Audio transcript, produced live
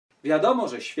Wiadomo,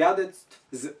 że świadectw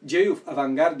z dziejów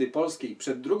awangardy polskiej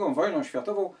przed II wojną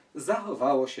światową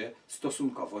zachowało się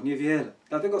stosunkowo niewiele.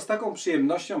 Dlatego z taką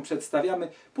przyjemnością przedstawiamy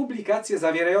publikację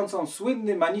zawierającą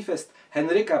słynny manifest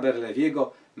Henryka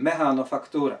Berlewiego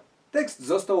Mechano-Faktura. Tekst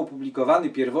został opublikowany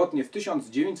pierwotnie w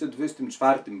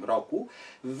 1924 roku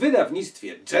w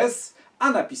wydawnictwie Jazz,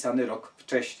 a napisany rok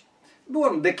wcześniej. Był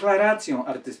on deklaracją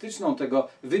artystyczną tego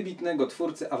wybitnego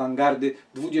twórcy awangardy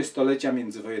XX-lecia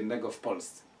międzywojennego w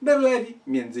Polsce. Berlewi,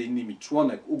 m.in.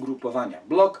 członek ugrupowania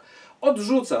Blok,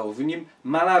 odrzucał w nim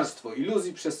malarstwo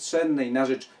iluzji przestrzennej na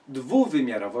rzecz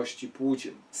dwuwymiarowości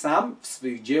płócien. Sam w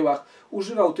swych dziełach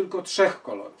używał tylko 3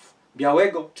 kolorów: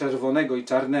 białego, czerwonego i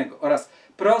czarnego oraz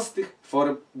prostych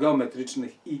form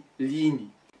geometrycznych i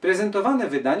linii. Prezentowane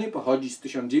wydanie pochodzi z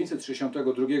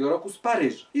 1962 roku z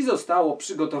Paryża i zostało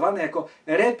przygotowane jako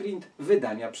reprint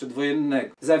wydania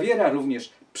przedwojennego. Zawiera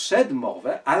również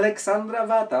przedmowę Aleksandra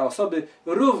Wata, osoby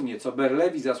równie co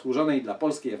Berlewi zasłużonej dla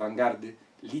polskiej awangardy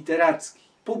literackiej.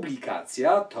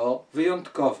 Publikacja to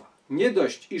wyjątkowa. Nie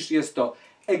dość, iż jest to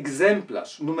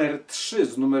egzemplarz numer 3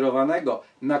 znumerowanego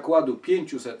nakładu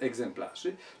 500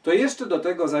 egzemplarzy, to jeszcze do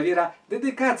tego zawiera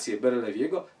dedykację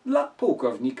Berlewiego dla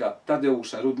pułkownika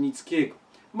Tadeusza Rudnickiego.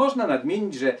 Można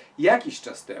nadmienić, że jakiś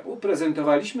czas temu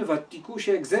prezentowaliśmy w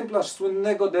Atticusie egzemplarz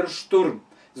słynnego Der Sturm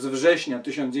z września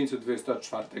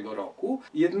 1924 roku,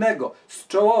 jednego z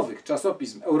czołowych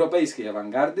czasopism europejskiej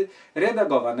awangardy,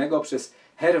 redagowanego przez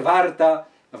Herwarta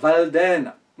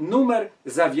Waldena. Numer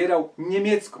zawierał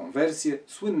niemiecką wersję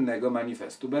słynnego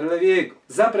manifestu Berlewiego.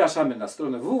 Zapraszamy na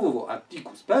stronę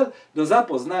www.atticus.pl do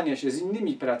zapoznania się z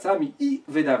innymi pracami i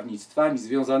wydawnictwami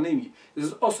związanymi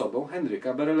z osobą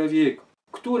Henryka Berlewiego,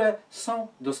 które są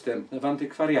dostępne w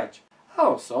antykwariacie. A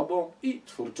osobą i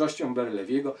twórczością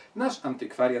Berlewiego nasz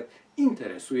antykwariat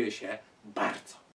interesuje się bardzo.